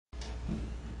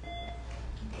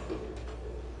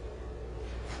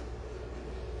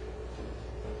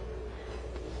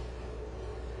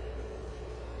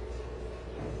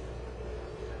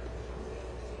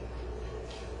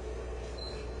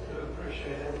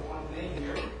being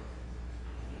here.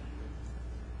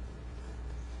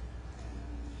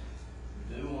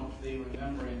 We do want to be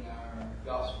remembering our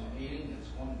gospel meeting that's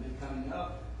going to be coming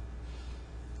up.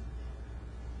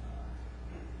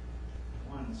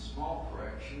 One small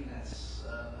correction, that's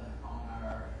on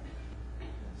our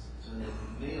to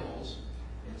the meals.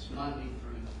 It's Monday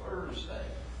through Thursday.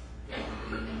 It'll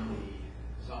be in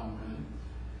the zone room.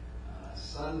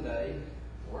 Sunday,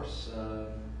 of course,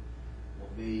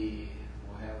 we'll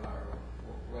have our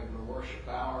regular worship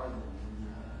hour, and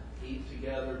then eat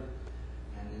together,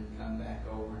 and then come back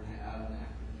over and have an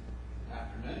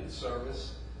afternoon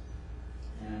service,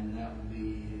 and that will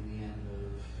be the end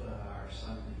of our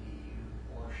Sunday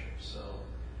worship. So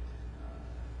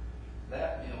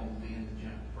that meal will be in the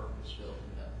general purpose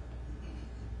building up.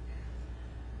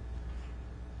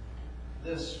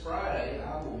 This Friday,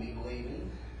 I will be leaving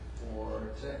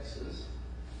for Texas.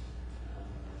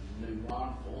 New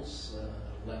Braunfels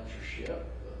lectureship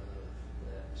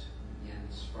that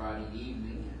begins Friday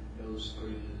evening and goes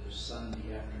through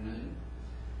Sunday afternoon.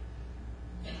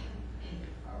 If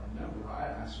I remember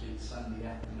right, I speak Sunday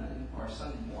afternoon or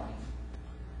Sunday morning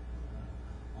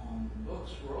on the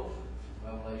books were open,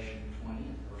 Revelation 20,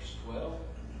 verse 12.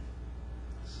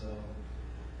 So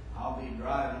I'll be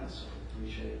driving, so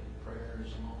appreciate the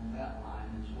prayers along that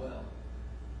line as well.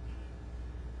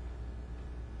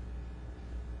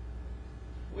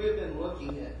 We've been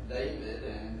looking at David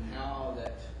and how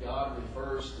that God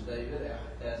refers to David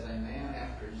as a man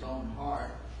after his own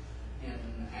heart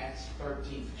in Acts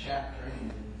 13th chapter,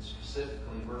 and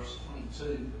specifically verse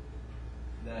 22,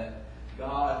 that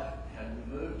God had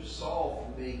removed Saul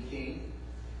from being king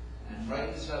and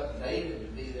raised up David to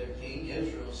be their king,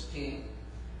 Israel's king.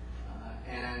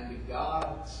 And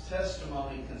God's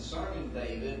testimony concerning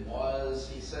David was,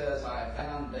 he says, I have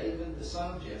found David the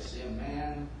son of Jesse, a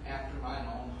man after mine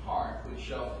own heart, which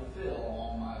shall fulfill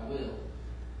all my will.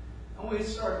 And we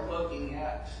started looking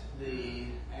at the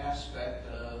aspect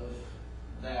of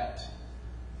that,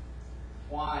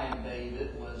 why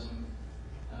David was,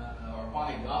 or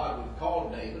why God would call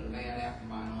David a man after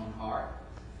mine own heart.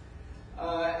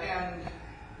 And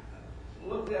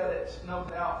looked at it, no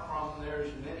doubt, from there's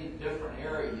many different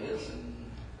areas, and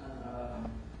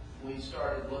we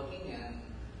started looking, and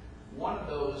one of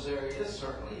those areas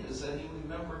certainly is that he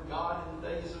remembered God in the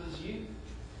days of his youth.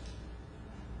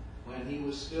 When he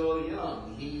was still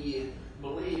young, he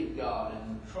believed God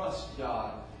and trusted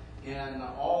God in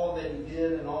all that he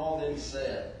did and all that he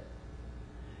said.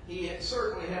 He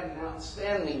certainly had an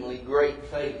outstandingly great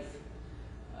faith.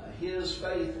 His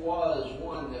faith was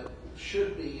one that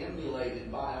should be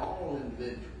emulated by all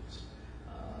individuals.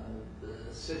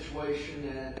 The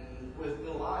situation with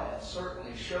Goliath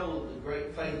certainly showed the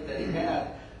great faith that he had,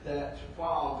 that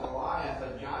while Goliath,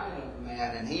 a giant of a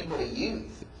man, and he but a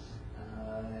youth,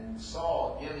 and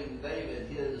Saul giving David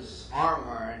his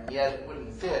armor, and yet it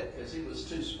wouldn't fit because he was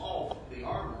too small for the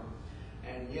armor,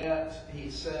 and yet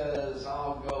he says,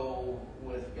 I'll go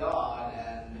with God,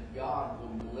 and God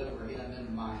will deliver him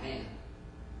into my hand.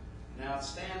 An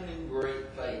outstanding great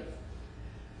faith.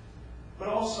 But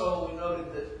also we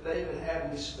noted that David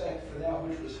had respect for that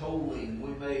which was holy, and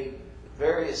we made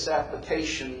various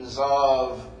applications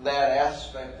of that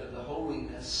aspect of the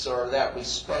holiness, or that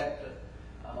respect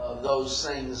of those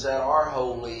things that are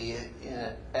holy,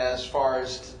 as far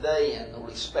as today, and the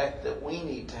respect that we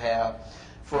need to have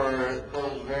for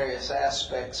those various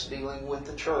aspects dealing with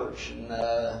the church. And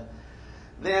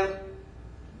then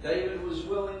David was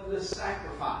willing to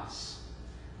sacrifice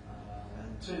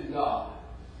to God.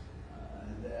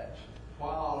 That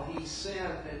while he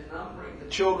sinned in numbering the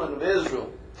children of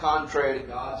Israel, contrary to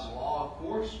God's law, of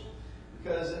course,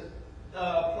 because it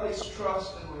placed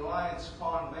trust and reliance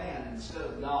upon man instead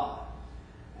of God.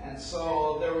 And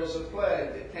so there was a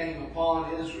plague that came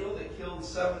upon Israel that killed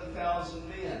 70,000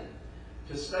 men.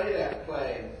 To stay that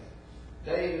plague,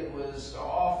 David was to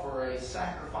offer a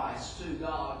sacrifice to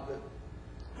God. But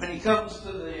when he comes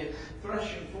to the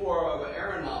threshing floor of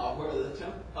Arenah, where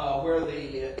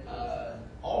the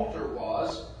altar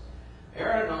was,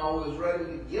 Arenah was ready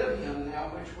to give him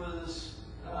that which was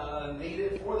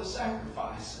needed for the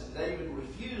sacrifice. And David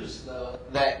refused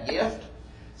that gift,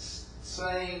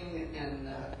 saying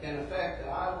in effect,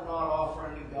 that I will not offer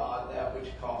unto God that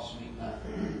which costs me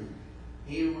nothing.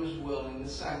 He was willing to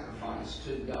sacrifice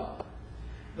to God.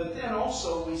 But then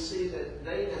also we see that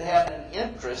David had an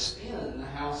interest in the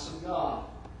house of God.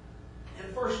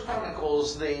 In 1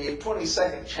 Chronicles, the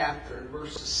 22nd chapter,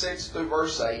 verses 6 through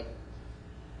verse 8,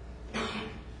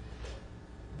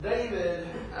 David,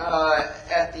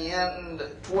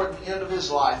 toward the end of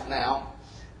his life now,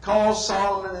 called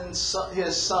Solomon and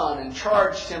his son and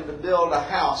charged him to build a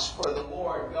house for the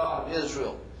Lord God of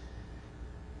Israel.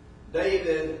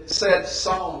 David said to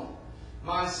Solomon,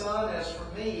 "My son, as for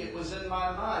me, it was in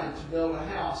my mind to build a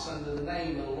house unto the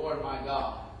name of the Lord my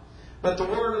God. But the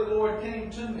word of the Lord came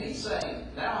to me, saying,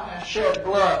 Thou hast shed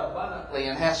blood abundantly,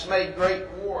 and hast made great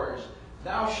wars.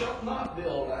 Thou shalt not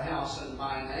build a house in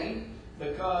my name,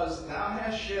 because thou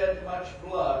hast shed much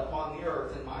blood upon the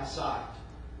earth in my sight."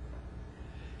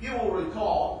 You will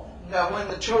recall that when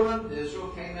the children of Israel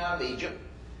came out of Egypt,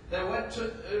 they went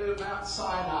to Mount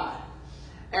Sinai.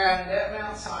 And at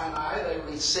Mount Sinai, they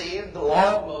received the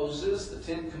law of Moses, the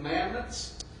Ten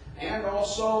Commandments, and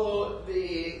also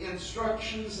the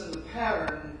instructions and the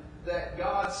pattern that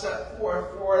God set forth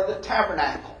for the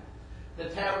tabernacle. The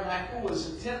tabernacle was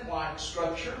a tent-like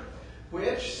structure,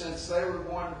 which, since they were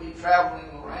going to be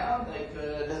traveling around, they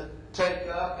could take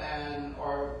up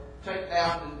or take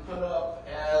down and put up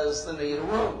as the need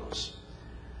arose.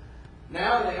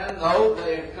 Now then, though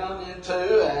they had come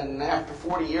into, and after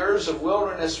 40 years of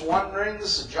wilderness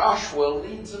wanderings, Joshua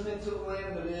leads them into the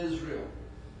land of Israel,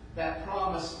 that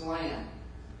promised land.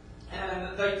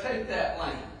 And they take that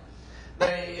land.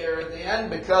 They are then,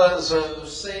 because of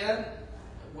sin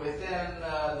within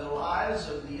the lives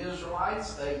of the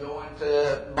Israelites, they go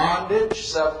into bondage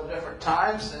several different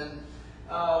times. And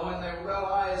when they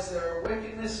realize their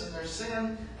wickedness and their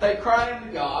sin, they cry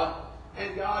unto God.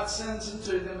 And God sends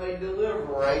unto them a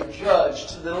deliverer, a judge,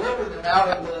 to deliver them out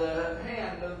of the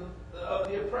hand of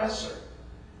the oppressor.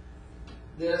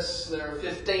 There are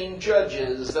 15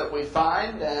 judges that we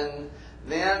find, and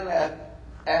then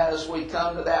as we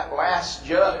come to that last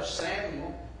judge,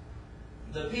 Samuel,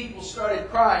 the people started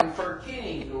crying for a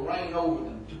king to reign over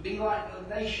them, to be like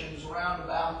the nations round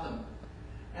about them.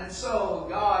 And so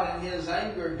God, in His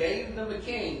anger, gave them a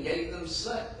king, gave them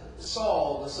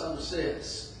Saul, the son of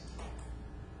Cis.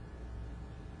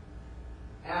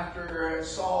 After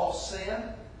Saul's sin,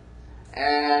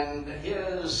 and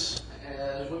his,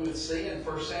 as we would see in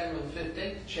 1 Samuel the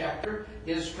 15th chapter,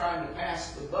 his trying to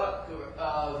pass the buck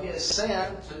of his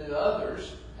sin to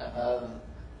others,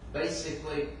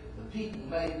 basically, the people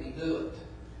made me do it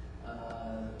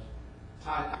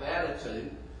type of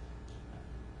attitude,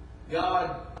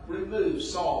 God removed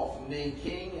Saul from being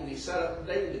king, and He set up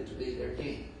David to be their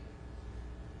king.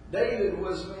 David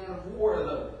was a man of war,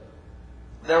 though.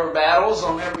 There were battles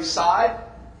on every side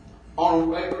on a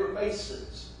regular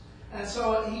basis. And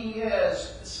so he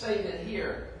has stated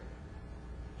here,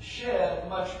 shed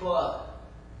much blood.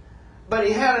 But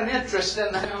he had an interest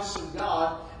in the house of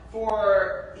God,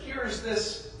 for here's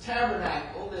this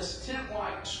tabernacle, this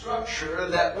tent-like structure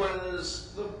that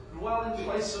was the dwelling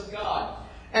place of God.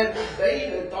 And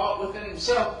David thought within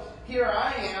himself, here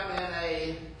I am in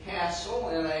a castle,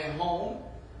 in a home,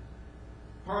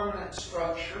 permanent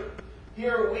structure.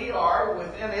 Here we are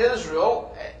within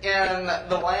Israel in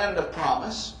the land of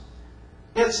promise.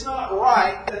 It's not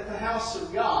right that the house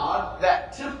of God,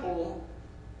 that temple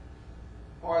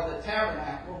or the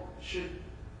tabernacle,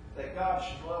 that God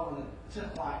should dwell in a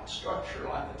tent-like structure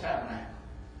like the tabernacle.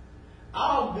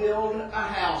 I'll build a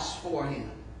house for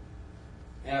Him.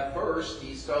 At first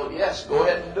he's told, yes, go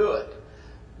ahead and do it.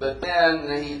 But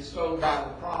then he's told by the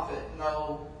prophet,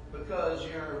 no, because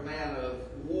you're a man of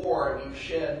war and you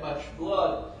shed much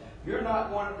blood, you're not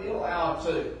going to be allowed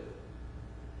to.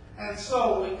 And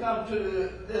so we come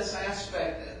to this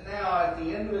aspect that now at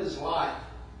the end of his life,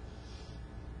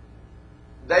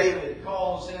 David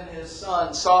calls in his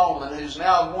son Solomon, who's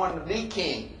now going to be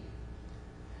king,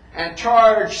 and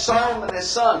charged Solomon his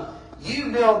son,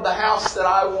 you build the house that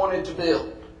I wanted to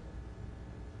build.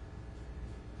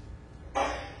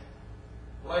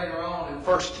 Later on in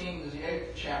 1 Kings, the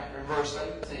 8th chapter, verse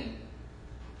 18,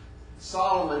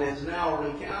 Solomon is now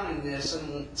recounting this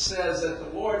and says that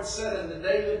the Lord said unto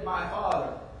David my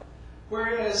father,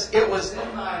 whereas it was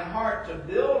in thine heart to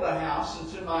build a house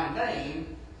unto my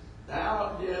name,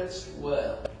 thou didst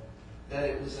well that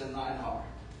it was in thine heart.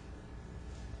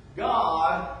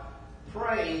 God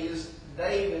praised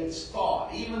David's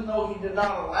thought, even though He did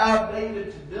not allow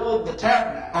David to build the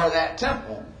tabernacle or that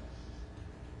temple.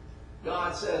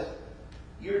 God says,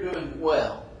 you're doing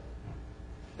well.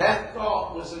 That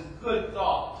thought was a good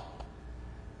thought.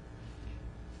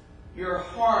 Your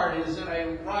heart is in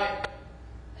a right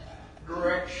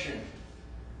direction.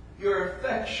 Your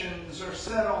affections are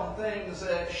set on things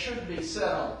that should be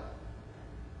set on.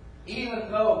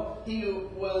 Even though he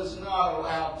was not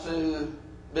allowed to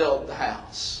build the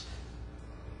house.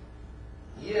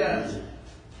 Yet,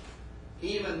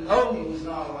 even though he was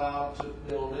not allowed to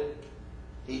build it,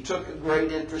 he took a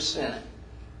great interest in it.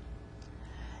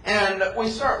 And we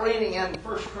start reading in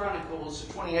 1 Chronicles,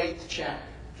 the 28th chapter.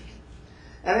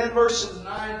 And in verses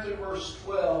 9 through verse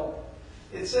 12,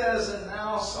 it says, "And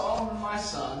now Solomon my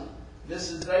son,"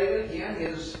 this is David again,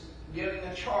 is giving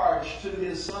a charge to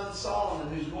his son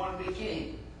Solomon, who's going to be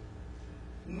king.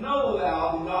 "Know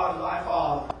thou the God of thy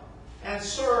father, and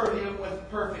serve him with a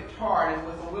perfect heart and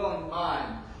with a willing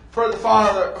mind. For the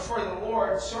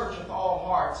Lord searcheth all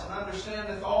hearts, and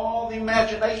understandeth all the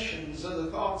imaginations of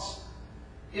the thoughts.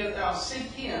 If thou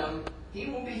seek him, he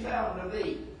will be found of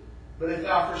thee. But if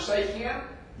thou forsake him,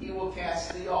 he will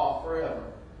cast thee off forever.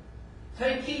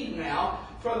 Take heed now,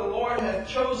 for the Lord hath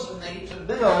chosen thee to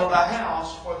build a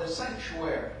house for the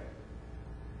sanctuary.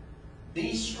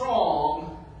 Be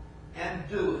strong and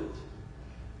do it."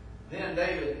 Then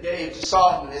David gave to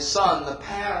Solomon his son the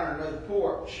pattern of the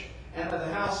porch, and of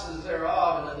the houses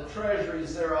thereof, and of the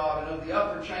treasuries thereof, and of the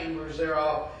upper chambers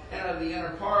thereof, and of the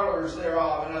inner parlors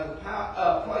thereof, and of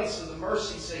the place of the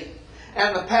mercy seat,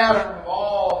 and the pattern of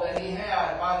all that he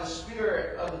had by the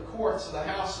Spirit of the courts of the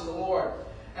house of the Lord,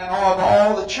 and of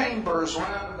all the chambers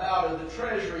round about of the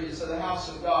treasuries of the house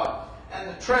of God, and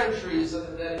the treasuries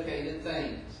of the dedicated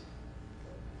things.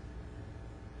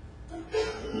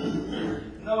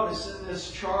 Notice in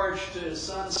this charge to his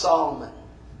son Solomon,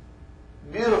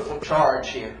 beautiful charge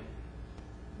here.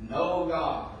 Know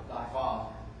God, thy Father.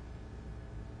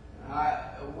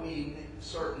 We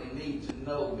certainly need to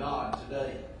know God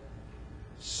today.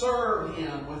 Serve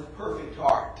Him with perfect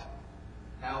heart.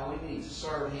 How we need to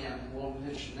serve Him, we'll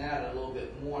mention that a little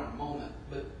bit more in a moment.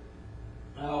 But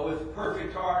with a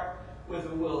perfect heart, with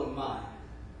a willing mind.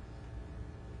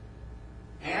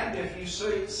 And if you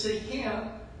seek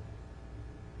Him,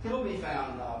 He'll be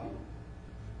found of you.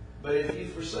 But if you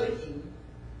forsake Him,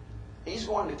 He's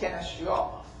going to cast you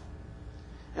off.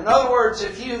 In other words,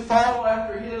 if you follow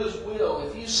after His will,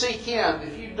 if you seek Him,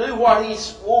 if you do what He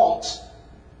wants,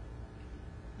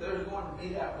 there's going to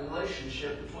be that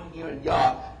relationship between you and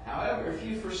God. However, if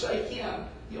you forsake Him,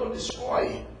 He'll destroy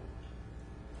you.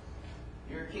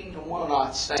 Your kingdom will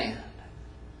not stand.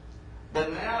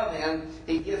 But now then,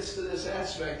 he gets to this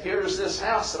aspect. Here's this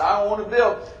house that I want to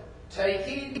build. Take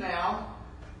heed now.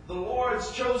 The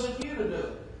Lord's chosen you to do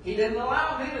it. He didn't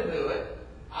allow me to do it.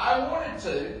 I wanted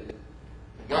to.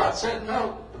 God said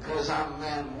no, because I'm a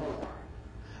man of war.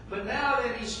 But now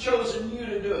that He's chosen you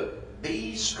to do it,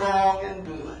 be strong and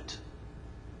do it.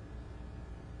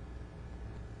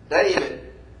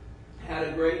 David had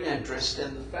a great interest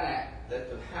in the fact that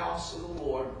the house of the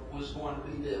Lord was going to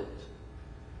be built.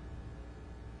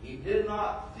 He did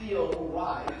not feel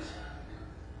right.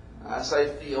 I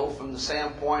say feel from the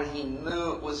standpoint he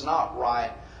knew it was not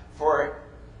right for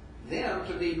them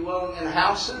to be dwelling in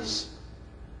houses.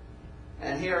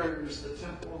 And here's the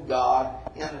temple of God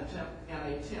in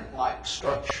a tent-like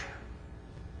structure.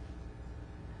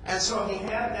 And so he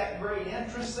had that great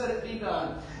interest that it be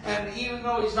done. And even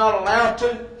though he's not allowed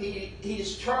to,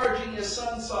 he's charging his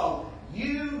son Solomon,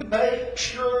 you make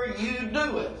sure you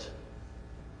do it.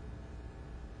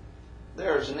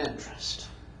 There's an interest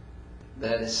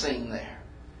that is seen there.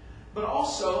 But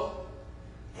also,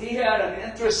 he had an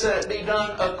interest that it be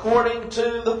done according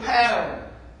to the pattern.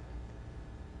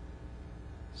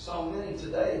 So many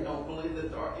today don't believe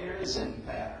that there is any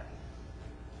pattern.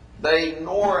 They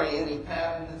ignore any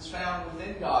pattern that's found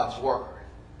within God's Word.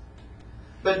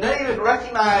 But David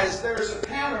recognized there's a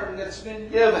pattern that's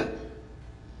been given.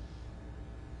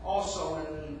 Also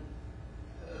in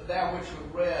that which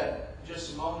we read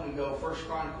just a moment ago, 1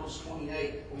 Chronicles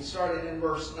 28. We started in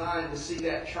verse 9 to see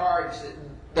that charge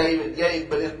that David gave,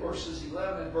 but in verses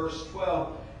 11 and verse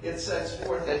 12, it sets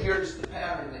forth that here's the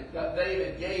pattern that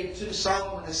David gave to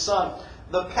Solomon his son.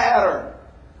 The pattern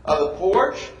of the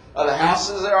porch, of the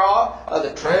houses thereof, of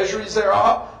the treasuries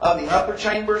thereof, of the upper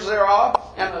chambers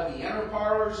thereof, and of the inner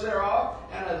parlors thereof,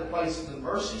 and of the place of the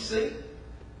mercy seat,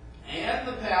 and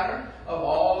the pattern of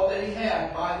all that he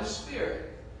had by the Spirit,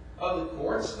 of the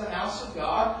courts of the house of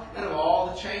God, and of all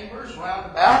the chambers round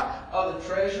about, of the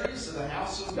treasuries of the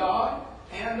house of God,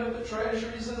 and of the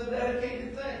treasuries of the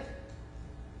dedicated thing.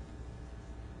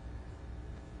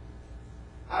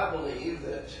 I believe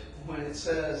that when it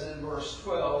says in verse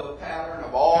 12, the pattern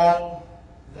of all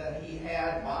that he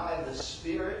had by the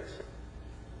Spirit,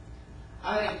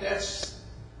 I think that's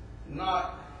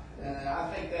not,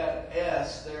 I think that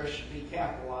S there should be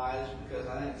capitalized because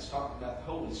I think it's talking about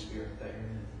the Holy Spirit there.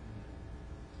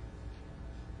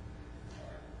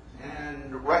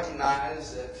 And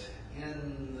recognize that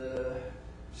in the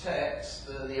text,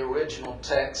 the original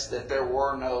text, that there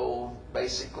were no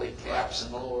basically caps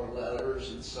in the lower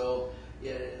letters, and so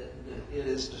it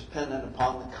is dependent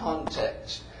upon the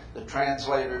context. The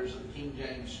translators of King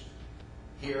James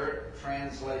here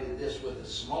translated this with a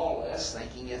small s,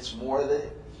 thinking it's more the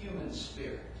human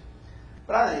spirit.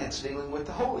 But I think it's dealing with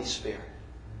the Holy Spirit.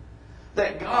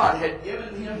 That God had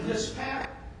given him this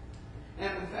pattern.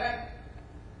 And in fact,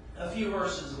 a few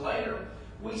verses later,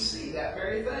 we see that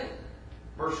very thing.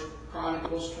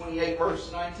 Chronicles 28,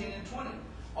 verse 19 and 20.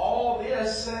 All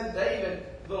this, said David,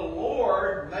 the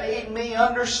Lord made me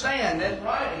understand in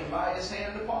writing by his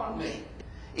hand upon me,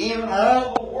 even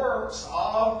all the works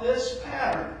of this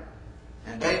pattern.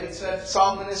 And David said to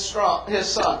Solomon his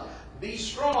son, be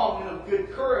strong and of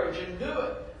good courage, and do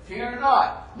it. Fear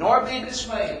not, nor be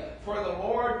dismayed, for the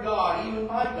Lord God, even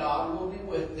my God, will be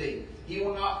with thee. He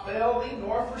will not fail thee,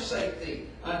 nor forsake thee,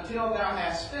 until thou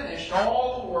hast finished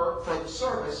all the work for the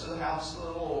service of the house of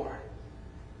the Lord.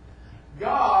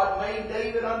 God made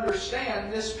David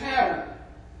understand this pattern.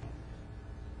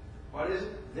 What is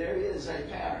it? There is a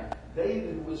pattern.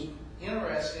 David was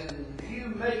interested in, you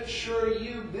make sure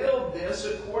you build this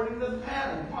according to the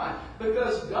pattern. Why?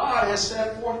 Because God has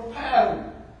set forth the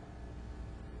pattern.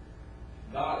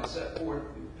 God has set forth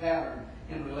the pattern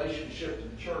in relationship to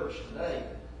the church today.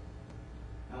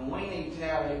 And we need to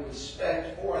have a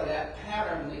respect for that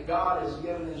pattern that God has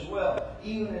given as well,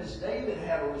 even as David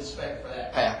had a respect for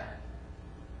that pattern.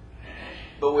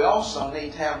 But we also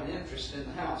need to have an interest in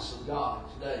the house of God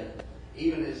today,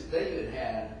 even as David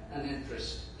had an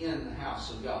interest in the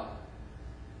house of God.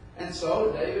 And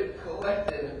so David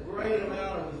collected a great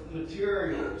amount of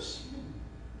materials,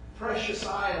 precious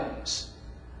items,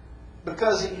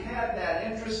 because he had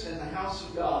that interest in the house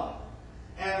of God.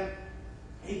 And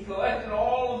he collected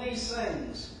all of these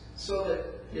things so that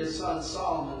his son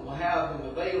Solomon will have them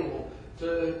available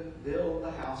to build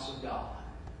the house of God.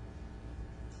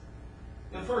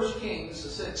 In 1 Kings,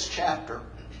 the 6th chapter,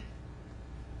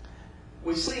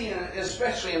 we see,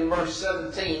 especially in verse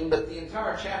 17, but the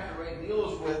entire chapter really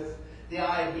deals with the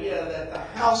idea that the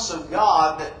house of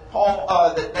God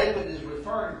that David is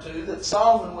referring to, that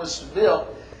Solomon was to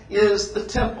build, is the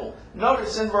temple.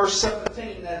 Notice in verse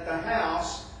 17 that the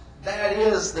house, that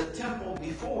is the temple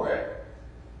before it,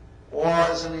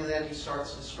 and then he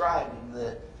starts describing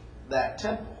that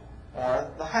temple, or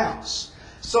the house.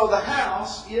 So the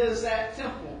house is that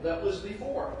temple that was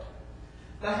before it.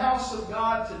 The house of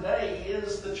God today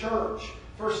is the church.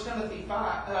 1 Timothy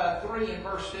 3 and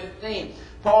verse 15.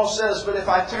 Paul says, but if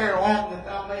I tarry long, that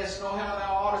thou mayest know how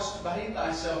thou oughtest to behave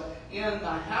thyself in the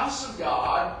house of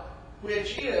God,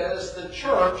 which is the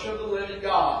church of the living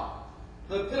God,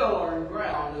 the pillar and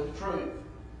ground of the truth.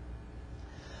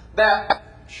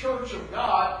 That church of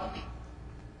God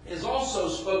is also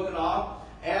spoken of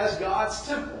as God's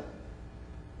temple.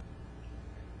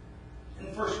 In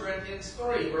 1 Corinthians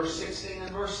 3, verse 16 and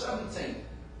verse 17.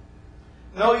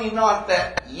 Know ye not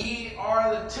that ye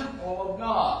are the temple of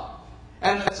God,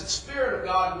 and that the Spirit of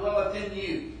God dwelleth in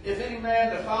you? If any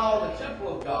man defile the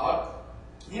temple of God,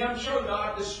 him shall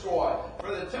God destroy.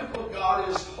 For the temple of God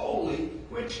is holy,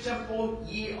 which temple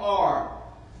ye are.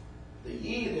 The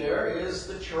ye there is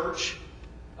the church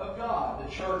of God.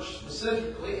 The church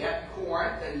specifically at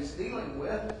Corinth that he's dealing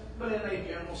with, but in a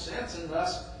general sense, and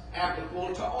thus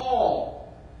applicable to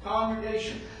all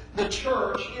congregation. The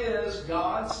church is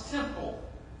God's temple.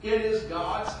 It is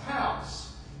God's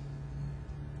house.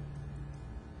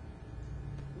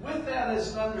 With that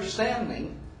as an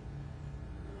understanding,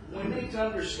 we need to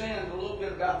understand a little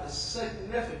bit about the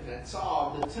significance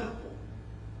of the temple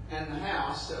and the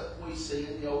house that we see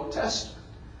in the Old Testament.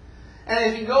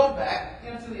 And if you go back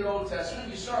into the Old Testament,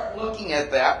 you start looking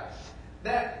at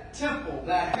that temple,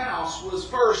 that house, was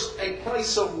first a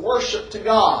place of worship to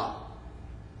God.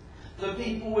 The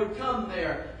people would come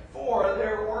there for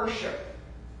their worship.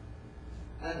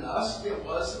 And thus it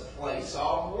was a place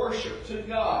of worship to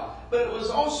God. But it was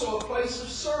also a place of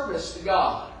service to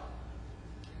God.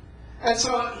 And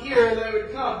so here they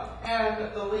would come,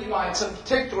 and the Levites in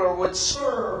particular would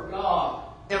serve God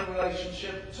in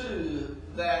relationship to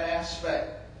that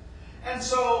aspect. And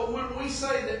so when we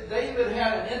say that David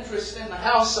had an interest in the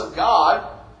house of God,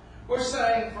 we're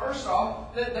saying, first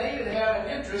off, that David had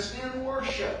an interest in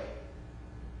worship.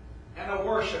 And a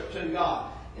worship to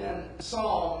God. In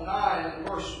Psalm 9 and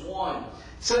verse 1, it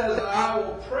says, I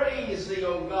will praise thee,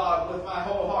 O God, with my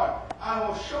whole heart. I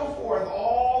will show forth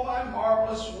all thy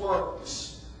marvelous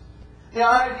works. The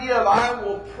idea of I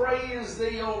will praise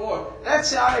thee, O Lord.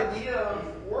 That's the idea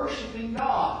of worshiping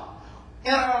God.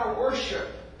 In our worship,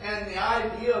 and the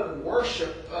idea of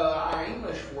worship, our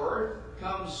English word,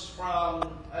 comes from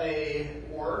a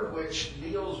word which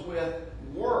deals with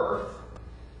worth,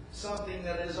 something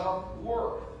that is of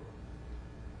worth,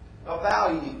 of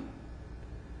value.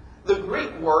 The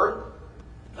Greek word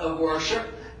of worship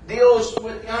deals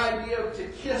with the idea of to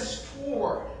kiss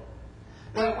toward.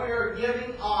 That we are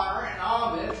giving honor and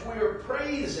homage, we are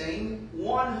praising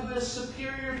one who is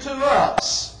superior to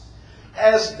us.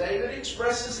 As David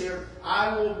expresses here,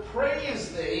 I will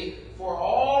praise thee for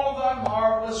all thy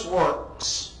marvelous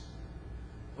works.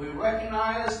 We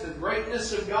recognize the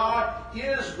greatness of God,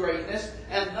 His greatness,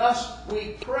 and thus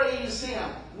we praise Him.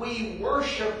 We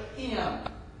worship Him.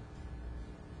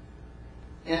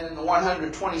 And in the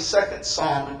 122nd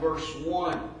Psalm, in verse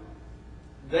 1,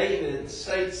 David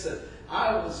states that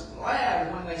I was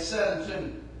glad when they said unto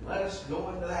me, let us go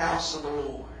into the house of the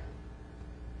Lord.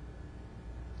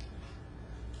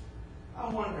 I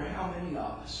wonder how many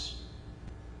of us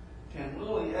can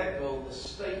really echo the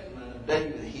statement of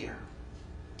David here.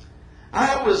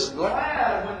 I was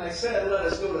glad when they said, let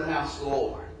us go to the house of the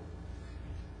Lord.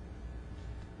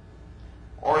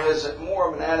 Or is it more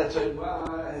of an attitude, well,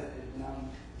 I'm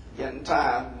getting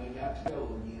time, we got to go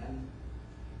again.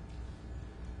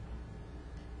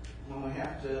 When we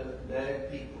have to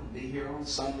beg people to be here on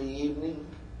Sunday evening,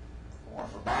 or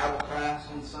for Bible class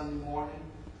on Sunday morning,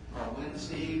 or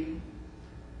Wednesday evening.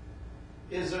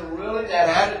 Is there really that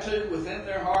attitude within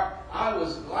their heart? I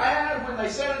was glad when they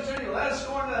said unto me, let us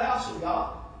go into the house of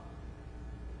God,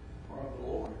 or of the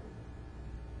Lord.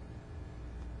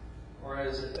 Or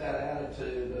is it that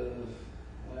attitude of,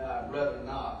 well, I'd rather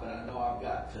not, but I know I've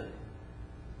got to?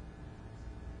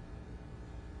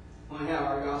 We have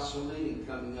our gospel meeting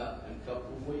coming up in a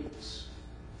couple of weeks.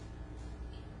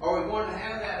 Are we going to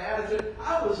have that attitude?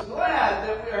 I was glad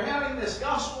that we are having this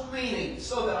gospel meeting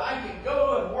so that I can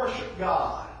go and worship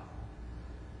God.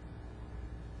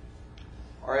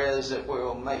 Or is it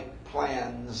we'll make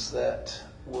plans that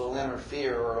will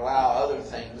interfere or allow other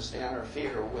things to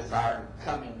interfere with our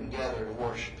coming together to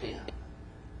worship Him?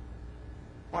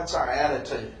 What's our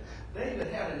attitude? David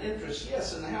had an interest,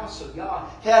 yes, in the house of God.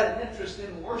 He had an interest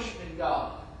in worshiping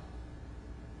God.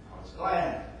 I was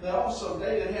glad that also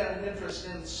David had an interest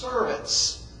in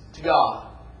service to God.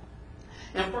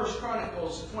 In 1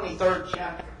 Chronicles, the 23rd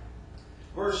chapter,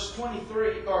 verse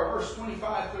 23 or verse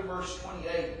 25 through verse 28,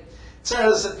 it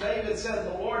says that David said,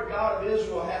 the Lord God of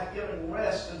Israel hath given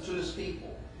rest unto His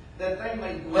people, that they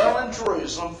may dwell in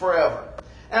Jerusalem forever.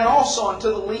 And also unto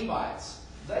the Levites,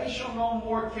 they shall no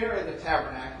more carry the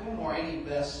tabernacle, nor any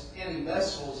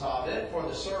vessels of it for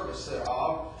the service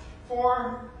thereof.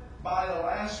 For by the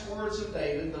last words of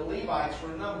David, the Levites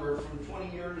were numbered from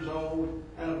 20 years old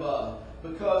and above,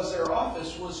 because their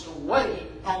office was to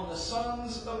wait on the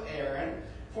sons of Aaron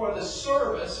for the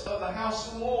service of the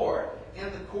house of the Lord, in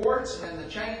the courts and in the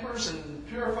chambers, and in the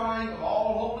purifying of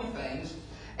all holy things,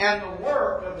 and the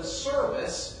work of the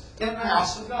service in the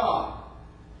house of God.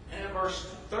 And in verse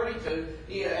 32,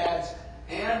 he adds,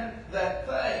 and that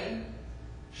they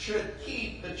should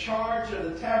keep the charge of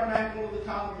the tabernacle of the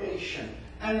congregation,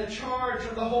 and the charge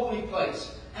of the holy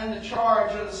place, and the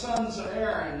charge of the sons of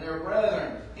Aaron, their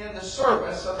brethren, in the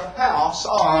service of the house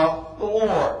of the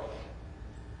Lord.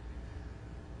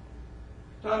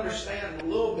 To understand a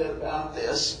little bit about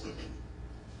this,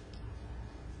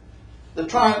 the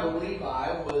tribe of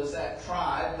Levi was that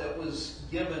tribe that was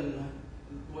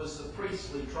the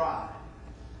priestly tribe.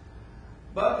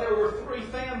 But there were three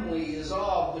families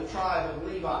of the tribe of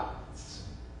Levites.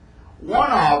 One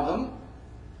of them,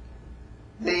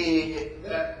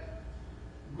 that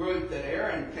group that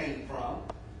Aaron came from,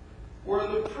 were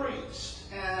the priests.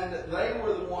 And they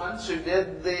were the ones who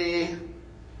did the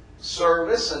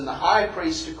service, and the high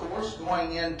priest, of course,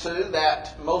 going into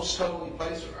that most holy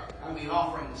place,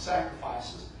 offering the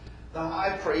sacrifices. The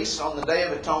high priest on the Day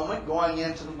of Atonement going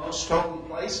into the most holy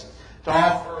place to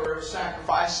offer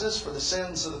sacrifices for the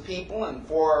sins of the people and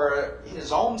for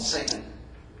his own sin.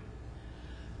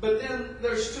 But then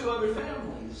there's two other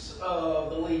families of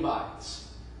the Levites.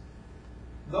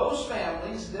 Those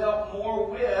families dealt more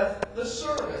with the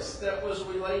service that was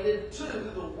related to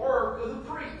the work of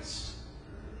the priest.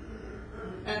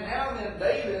 And now then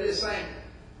David is saying,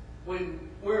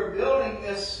 we're building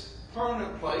this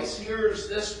permanent place. Here's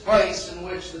this place in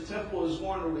which the temple is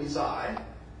going to reside.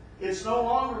 It's no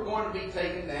longer going to be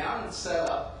taken down and set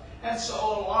up. And so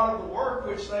a lot of the work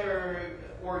which they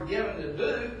were given to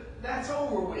do, that's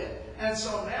over with. And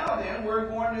so now then we're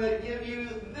going to give you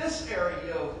this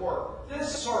area of work,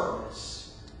 this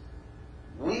service.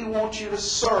 We want you to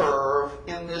serve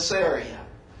in this area.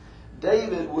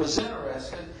 David was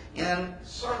interested in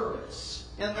service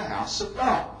in the house of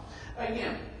God.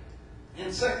 Again,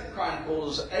 in 2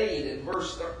 Chronicles 8 and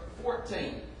verse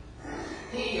 14,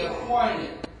 he appointed,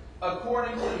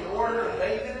 according to the order of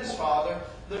David his father,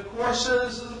 the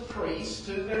courses of the priests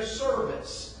to their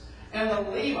service, and the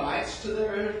Levites to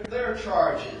their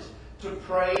charges, to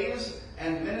praise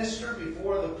and minister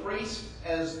before the priest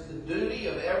as the duty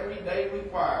of every day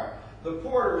required. The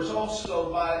porters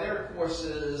also by their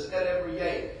courses at every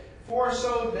gate. For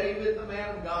so David the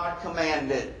man of God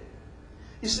commanded.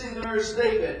 You see, there's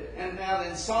David, and now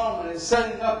then Solomon is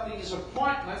setting up these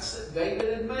appointments that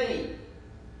David had made.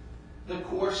 The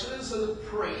courses of the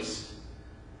priest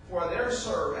for their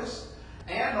service,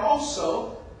 and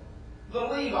also the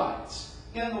Levites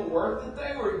in the work that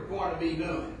they were going to be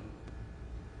doing,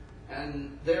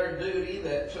 and their duty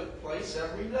that took place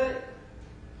every day.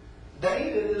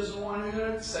 David is the one who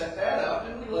had set that up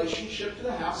in relationship to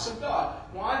the house of God.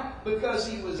 Why? Because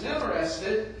he was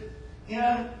interested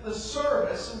in the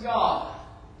service of God.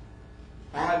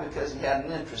 Why? Because he had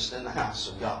an interest in the house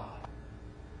of God.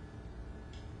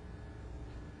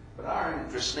 But our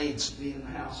interest needs to be in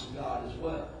the house of God as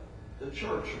well, the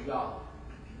church of God.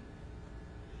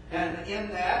 And in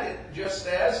that, just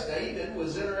as David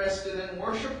was interested in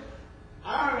worship,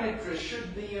 our interest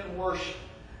should be in worship.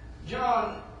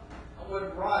 John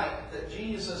would write that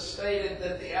Jesus stated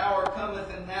that the hour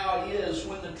cometh and now is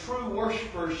when the true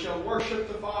worshipers shall worship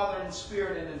the Father in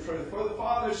spirit and in truth. For the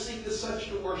Father seeketh such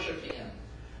to worship Him.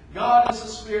 God is a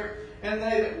spirit, and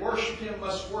they that worship Him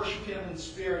must worship Him in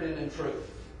spirit and in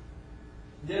truth.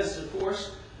 This, of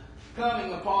course,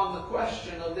 coming upon the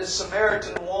question of this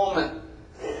Samaritan woman.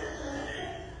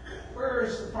 Where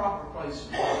is the proper place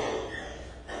of worship?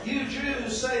 You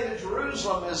Jews say that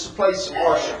Jerusalem is the place of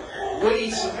worship. We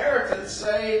Samaritans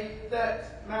say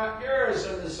that Mount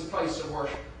Gerizim is the place of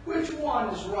worship. Which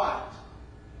one is right?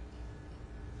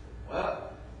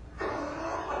 Well,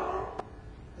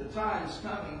 the time is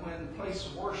coming when the place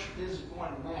of worship isn't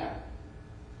going to matter.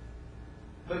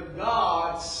 But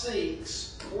God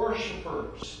seeks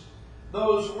worshipers.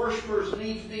 Those worshipers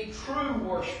need to be true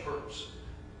worshipers.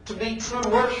 To be true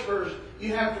worshipers,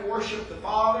 you have to worship the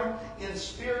Father in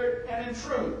spirit and in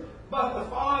truth. But the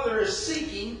Father is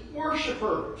seeking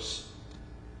worshipers.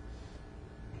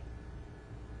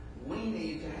 We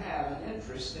need to have an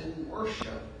interest in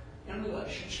worship in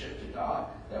relationship to God,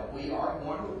 that we are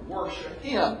going to worship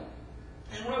Him.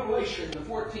 In Revelation, the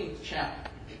 14th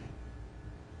chapter,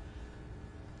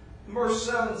 verse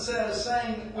 7 says,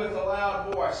 saying with a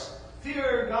loud voice,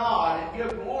 fear God and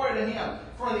give glory to Him,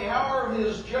 for the hour of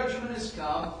His judgment is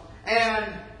come,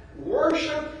 and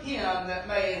worship Him that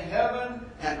made heaven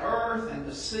and earth and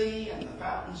the sea and the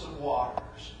fountains of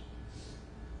waters.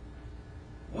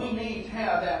 We need to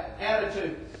have that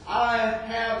attitude. I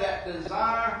have that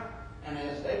desire, and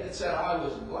as David said, I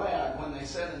was glad when they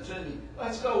said unto me,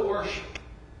 let's go worship.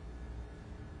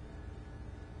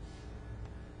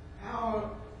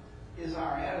 How is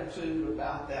our attitude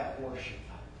about that worship?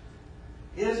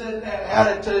 Is it that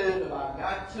attitude of I've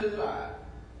got to,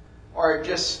 or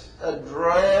just a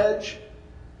drudge?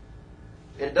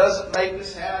 It doesn't make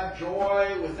us have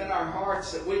joy within our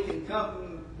hearts that we can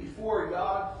come before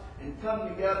God and come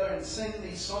together and sing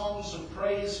these songs of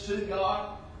praise to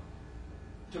God,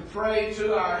 to pray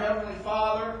to our Heavenly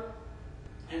Father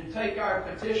and take our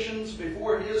petitions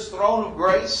before His throne of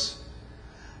grace,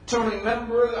 to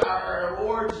remember our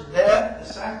Lord's death,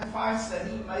 the sacrifice that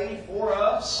He made for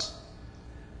us,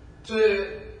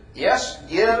 to, yes,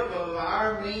 give of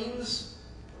our means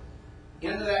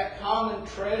into that common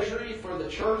treasury for the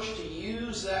church to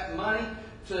use that money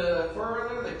to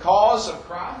further the cause of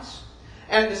Christ,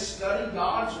 and to study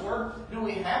God's Word. Do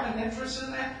we have an interest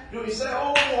in that? Do we say,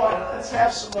 oh boy, let's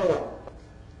have some more?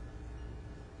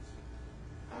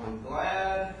 I'm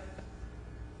glad.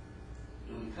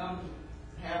 Do we come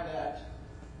to have that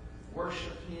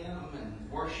worship Him and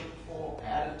worshipful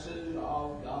attitude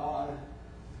of God?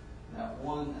 That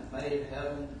one that made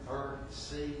heaven, earth,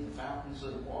 sea, the fountains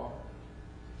of the water.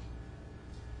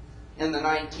 In the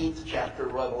 19th chapter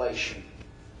of Revelation,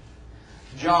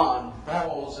 John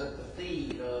falls at the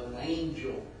feet of an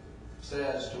angel,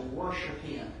 says to worship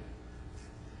him.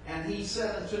 And he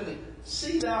said unto me,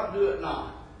 see thou do it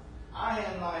not. I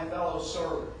am thy fellow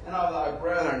servant, and of thy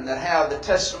brethren that have the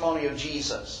testimony of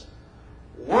Jesus.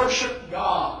 Worship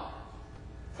God,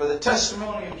 for the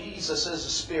testimony of Jesus is the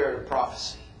spirit of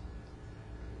prophecy.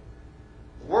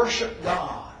 Worship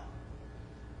God.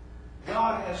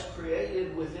 God has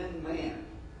created within man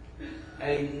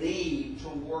a need to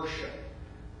worship.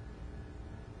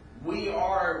 We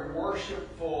are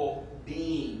worshipful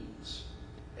beings.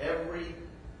 Everyone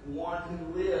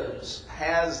who lives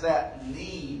has that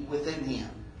need within him.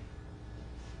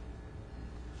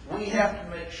 We have to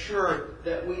make sure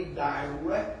that we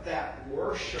direct that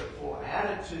worshipful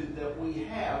attitude that we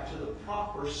have to the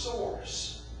proper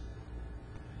source.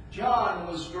 John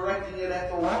was directing it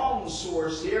at the wrong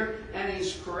source here, and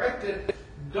he's corrected,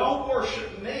 don't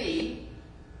worship me,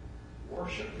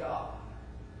 worship God.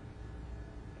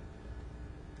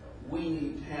 We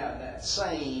need to have that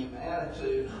same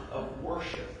attitude of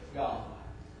worship God.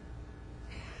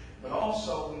 But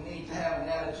also we need to have an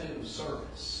attitude of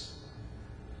service.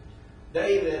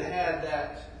 David had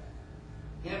that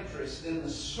interest in the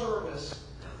service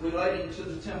relating to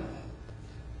the temple.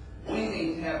 We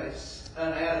need to have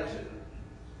an attitude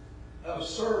of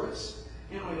service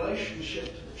in relationship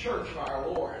to the church of our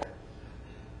Lord.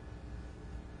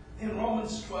 In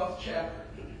Romans 12th chapter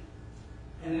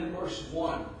and in verse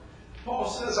 1, Paul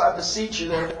says, I beseech you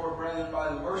therefore, brethren,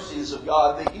 by the mercies of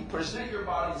God, that ye present your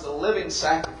bodies a living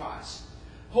sacrifice,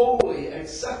 holy,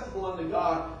 acceptable unto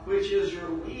God, which is your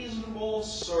reasonable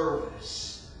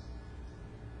service.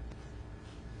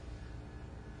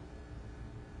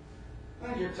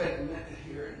 I need you to take a minute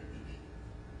here.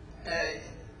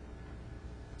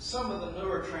 Some of the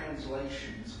newer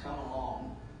translations come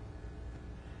along,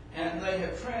 and they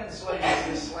have translated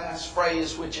this last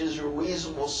phrase, which is your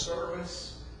reasonable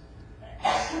service,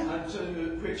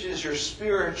 unto which is your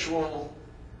spiritual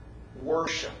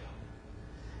worship.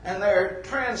 And they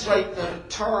translate the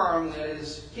term that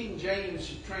is, King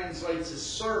James translates as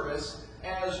service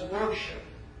as worship.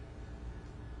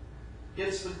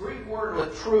 It's the Greek word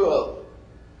latruo.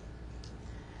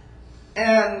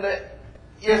 And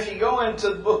if you go into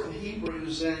the book of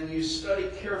Hebrews and you study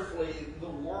carefully the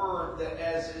word that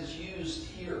as is used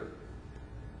here,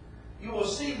 you will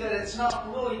see that it's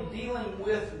not really dealing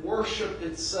with worship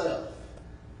itself.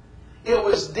 It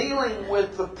was dealing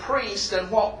with the priest, and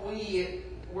what we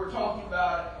were talking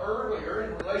about earlier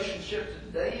in relationship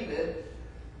to David,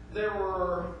 there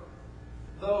were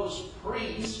those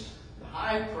priests, the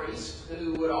high priest,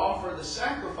 who would offer the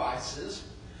sacrifices,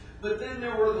 but then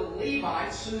there were the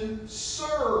Levites who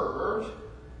served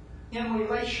in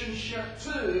relationship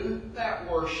to that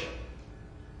worship.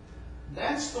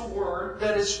 That's the word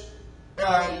that is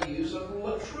use of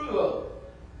latruo,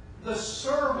 the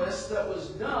service that was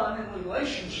done in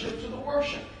relationship to the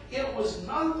worship. It was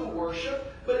not the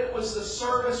worship, but it was the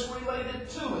service related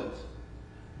to it.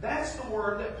 That's the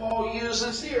word that Paul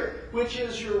uses here, which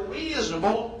is your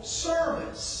reasonable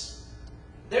service.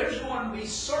 There's going to be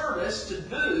service to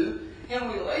do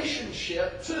in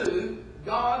relationship to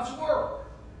God's work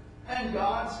and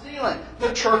God's dealing,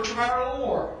 the church of our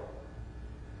Lord.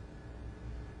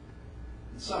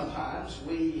 Sometimes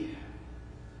we,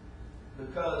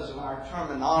 because of our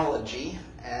terminology,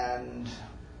 and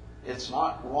it's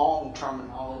not wrong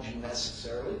terminology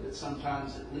necessarily, but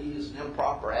sometimes it leaves an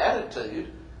improper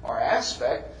attitude or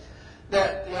aspect,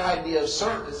 that the idea of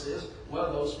service is,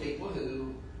 well, those people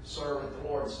who serve at the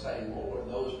Lord's table,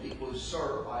 or those people who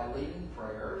serve by leading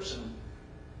prayers, and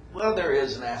well, there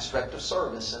is an aspect of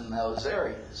service in those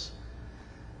areas.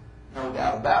 No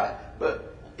doubt about it.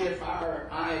 But if our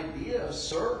idea of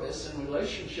service in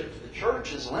relationship to the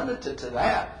church is limited to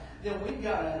that, then we've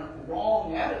got a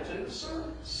wrong attitude of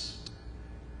service.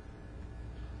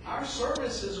 Our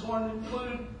service is going to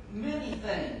include many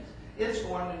things. It's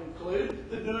going to include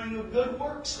the doing of good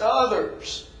works to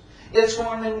others. It's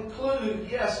going to include,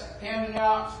 yes, handing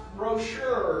out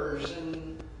brochures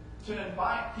and to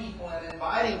invite people and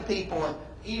inviting people and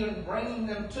even bringing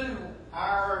them to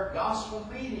our gospel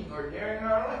meeting or during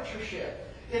our lectureship.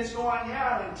 It's going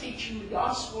out and teaching the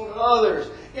gospel to others.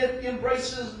 It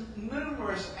embraces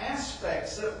numerous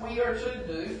aspects that we are to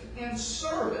do in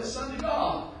service unto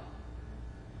God.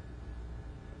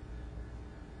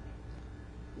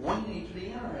 We need to be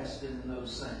interested in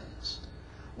those things.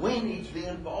 We need to be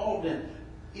involved in.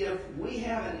 If we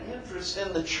have an interest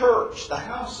in the church, the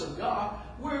house of God,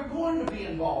 we're going to be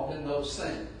involved in those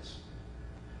things.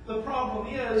 The problem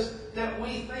is that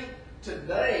we think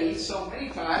today so many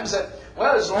times that,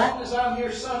 well, as long as I'm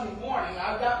here Sunday morning,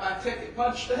 I've got my ticket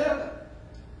punched to heaven.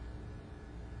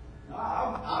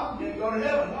 I'm going to go to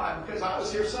heaven. Why? Because I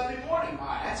was here Sunday morning.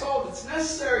 Why? That's all that's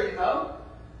necessary, you know.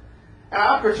 And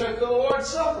I partook of the Lord's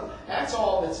Supper. That's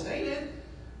all that's needed.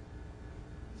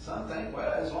 Some think,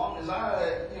 well, as long as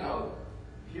I,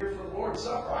 here for the Lord's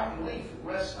Supper, I can leave for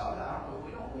the rest of it. I don't know.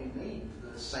 We don't really need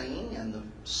the singing and the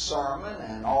sermon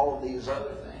and all of these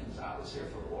other things. I was here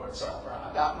for the Lord's Supper.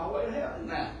 I got my way to heaven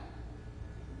now.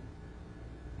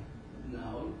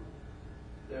 No.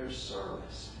 There's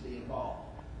service to be involved.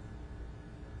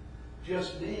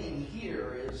 Just being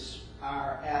here is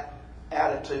our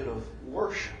attitude of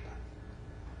worship.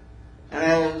 And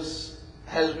as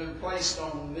has been placed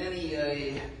on many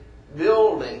a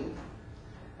building,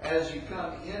 as you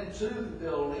come into the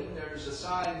building, there's a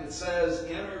sign that says,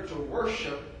 "Enter to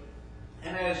worship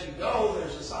And as you go,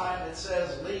 there's a sign that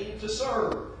says, leave to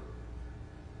serve.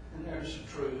 And there's a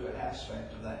true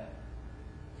aspect of that.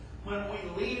 When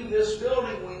we leave this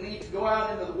building, we need to go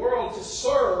out into the world to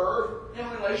serve in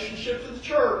relationship to the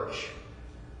church.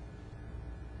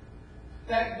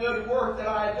 That good work that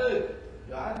I do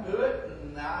I do it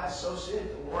and I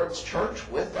associate the Lord's church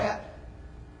with that?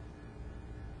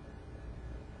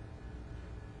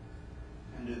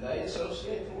 And do they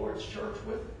associate the Lord's church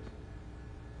with it?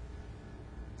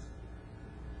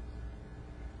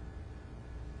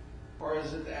 Or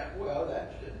is it that, well,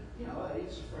 that should,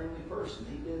 he's a friendly person.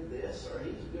 He did this, or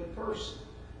he's a good person.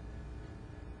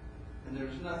 And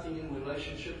there's nothing in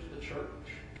relationship to the church.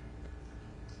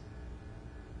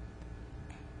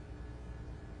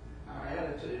 Our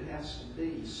attitude has to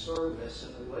be service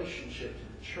in relationship to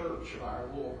the church of our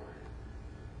Lord.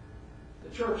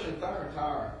 The church in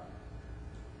Thyatira,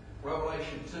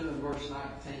 Revelation 2 and verse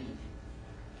 19.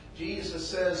 Jesus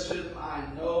says to them, I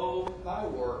know thy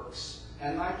works,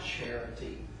 and thy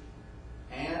charity,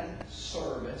 and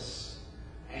service,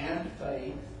 and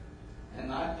faith, and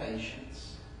thy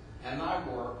patience, and thy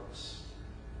works,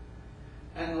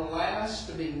 and the last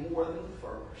to be more than the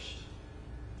first.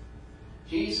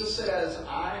 Jesus says,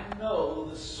 I know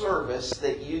the service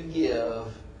that you give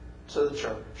to the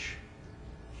church,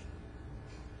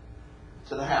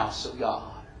 to the house of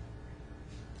God.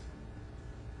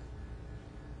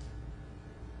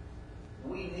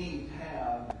 We need to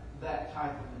have that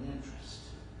type of an interest.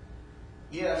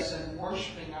 Yes, in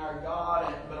worshiping our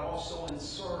God, but also in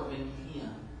serving Him.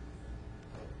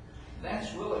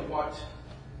 That's really what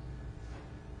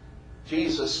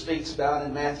Jesus speaks about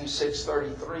in Matthew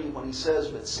 6:33 when He says,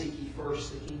 but seek ye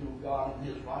first the kingdom of God and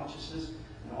His righteousness,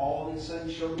 and all these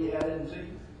things shall be added unto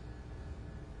you.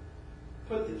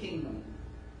 Put the kingdom,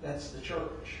 that's the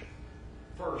church,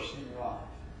 first in your life.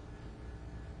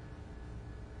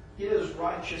 His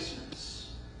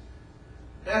righteousness.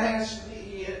 That has to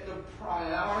be the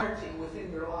priority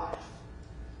within your life.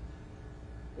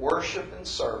 Worship and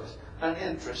service. An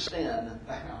interest in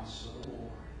the house of the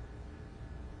Lord.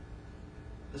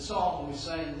 The song we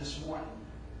sang this morning,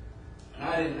 and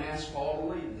I didn't ask Paul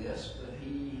to lead this, but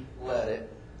he led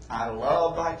it. I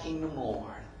love thy kingdom,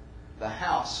 Lord, the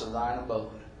house of thine abode.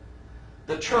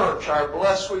 The church, our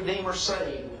blessed Redeemer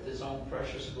saved with His own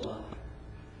precious blood.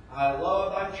 I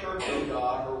love thy church, O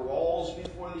God, her walls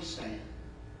before thee stand,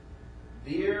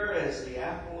 dear as the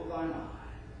apple of thine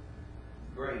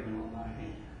eye, graven on thy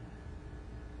hand.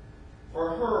 For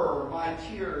her my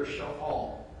tears shall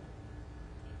fall,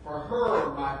 for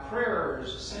her my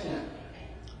prayers ascend,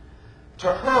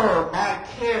 to her my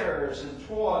cares and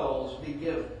toils be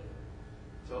given,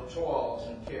 till toils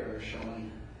and cares shall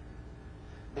end.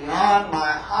 Beyond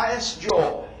my highest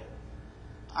joy,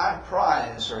 I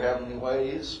prize her heavenly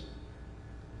ways,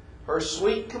 her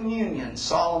sweet communion,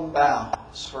 solemn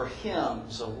vows, her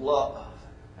hymns of love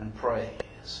and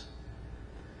praise.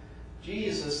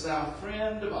 Jesus, thou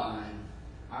friend divine,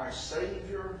 our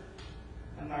Savior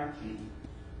and our King,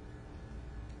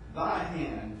 thy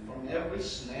hand from every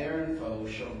snare and foe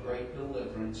shall great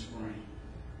deliverance bring.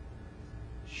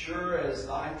 Sure as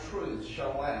thy truth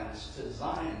shall last, to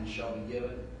Zion shall be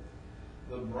given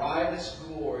the brightest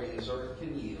glory as earth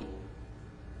can yield,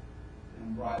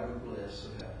 and brighter bliss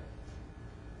of heaven.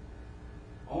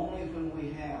 Only when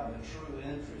we have a true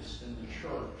interest in the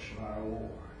church of our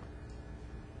Lord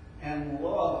and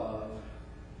love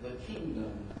the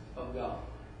kingdom of God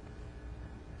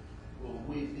will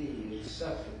we be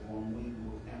acceptable,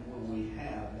 and will we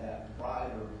have that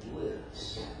brighter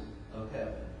bliss of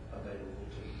heaven available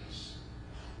to us.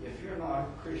 If you're not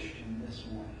a Christian this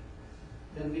morning,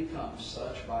 then become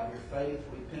such by your faith,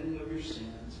 repenting of your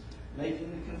sins,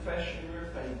 making the confession of your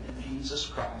faith in Jesus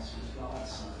Christ as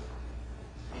God's Son,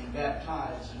 being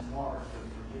baptized in water for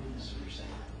the forgiveness of your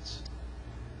sins.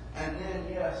 And then,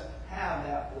 yes, have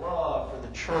that love for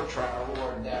the church of our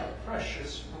Lord, that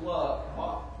precious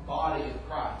body of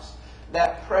Christ,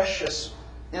 that precious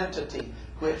entity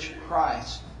which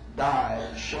Christ died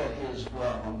and shed His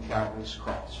blood on Calvary's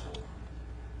cross for.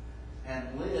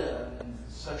 And live in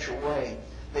such a way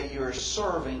that you're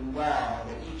serving God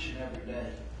each and every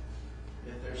day.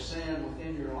 If there's sin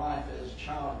within your life as a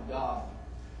child of God,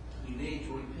 you need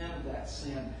to repent of that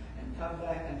sin and come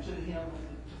back unto Him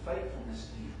to faithfulness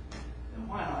to Him. And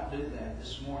why not do that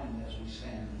this morning as we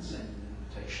stand and sing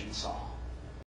the invitation song?